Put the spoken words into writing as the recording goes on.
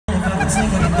take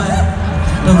it back.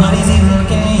 Nobody's even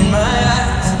looking in my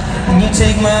eyes. When you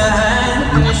take my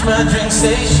hand, finish my drink,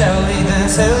 say, shall we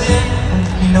dance? Hell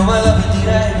yeah. You know I love you, did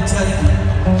I ever tell you?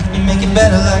 You make it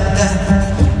better like that.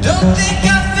 Don't think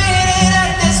I fit in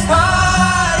at this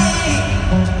party.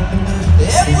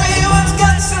 Everyone's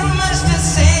got so much to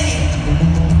say.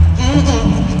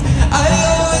 I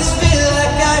always feel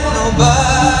like I'm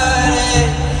nobody.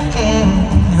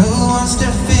 Who wants to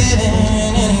fit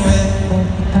in anyway?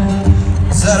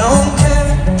 'Cause I don't care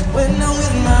when I'm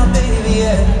with my baby,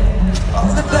 yeah.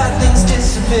 All the bad things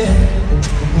disappear.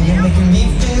 You're making me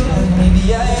feel like maybe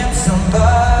I am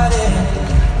somebody.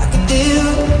 I can deal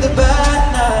with the bad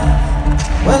night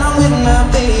when I'm with my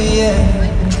baby, yeah.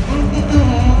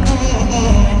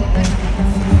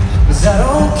 'Cause I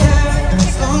don't care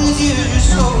as long as you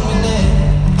just hold me near.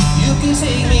 You can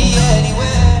take me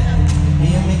anywhere.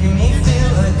 You're making me feel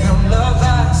like I'm loved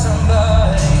by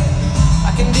somebody.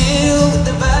 I can deal with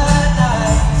the bad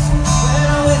nights when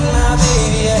I'm with my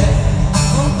baby, yeah.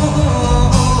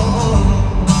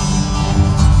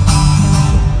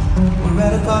 We're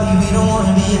at a party we don't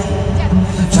wanna be at.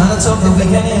 Trying to talk but we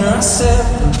can't hear ourselves.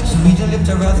 So we just lift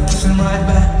our other kiss and right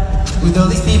back. With all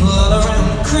these people all around,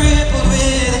 crippled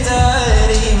with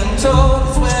anxiety, even told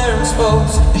it's where I'm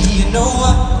supposed to be. You know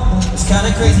what? It's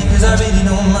kinda crazy 'cause I really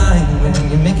don't mind when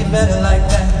you make it better like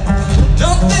that.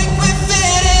 Don't think we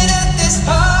fit in at this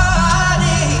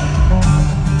party.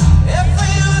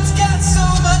 Everyone's got so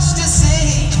much to say.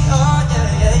 Oh yeah,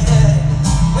 yeah, yeah.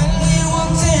 When we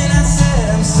walked in I said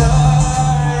I'm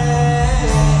sorry,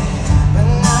 but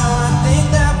now I think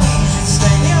that we should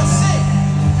stay. You know, say,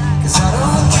 'cause I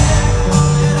don't care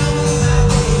when I'm with my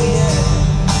baby,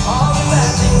 yeah. All the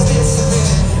bad things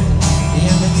disappear.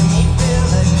 You're making me feel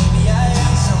like maybe I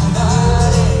am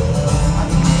somebody. I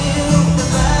can deal with the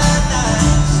bad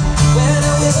nights when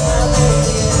I'm with my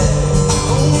baby,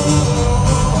 yeah. Ooh.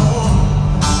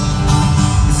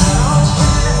 'Cause I don't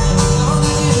care as long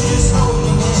as you just hold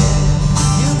me near.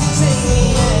 You can take me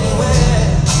anywhere.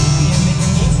 You're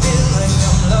making me feel like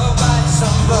I'm loved by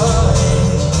somebody.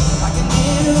 I can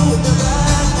deal with the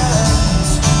bad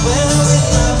nights when I'm with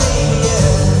my baby,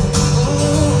 yeah.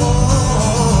 Ooh.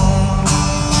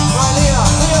 Right, Lyon,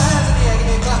 put your hands in the air, give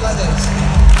me a clap like this.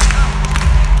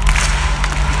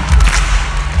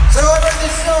 So I wrote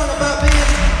this song about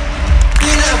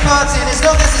being at a party, and it's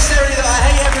not necessarily that I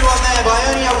hate everyone there, but I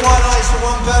only have one eyes for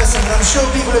one person, and I'm sure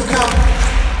people have come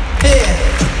here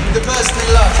with the person they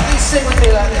love. Please sing with me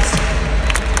like this.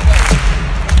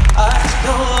 I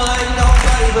don't like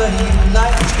nobody but you,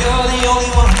 like you're the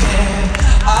only one here.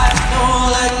 I don't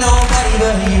like nobody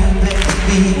but you,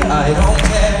 baby, I don't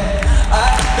care.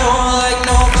 I don't like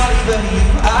nobody but you,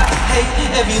 I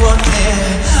hate everyone here.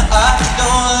 I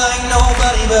don't like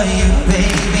nobody but you,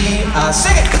 baby, I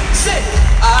sing it, sing.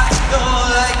 I don't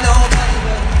like nobody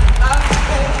but you, I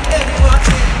hate everyone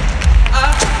here. I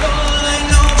don't like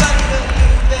nobody but you,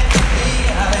 baby,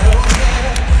 I don't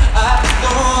care. I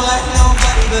don't like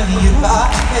nobody but you, I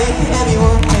hate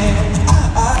everyone here.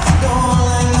 I don't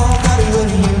like nobody but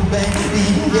you, baby,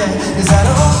 yeah. 'Cause I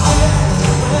don't care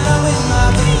when I'm with my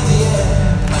baby,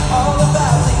 yeah. All the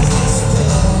bad things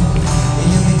disappear.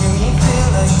 You're making me feel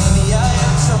like maybe I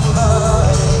am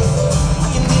somebody. I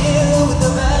can deal with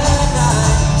the bad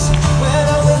nights when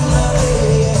I'm with my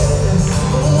baby,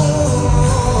 yeah. Ooh.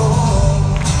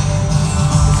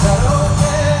 'Cause I don't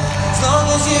care as long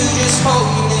as you just hold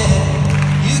me near.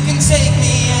 You can take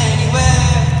me anywhere.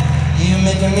 You're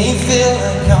making me feel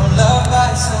like I'm loved by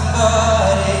somebody.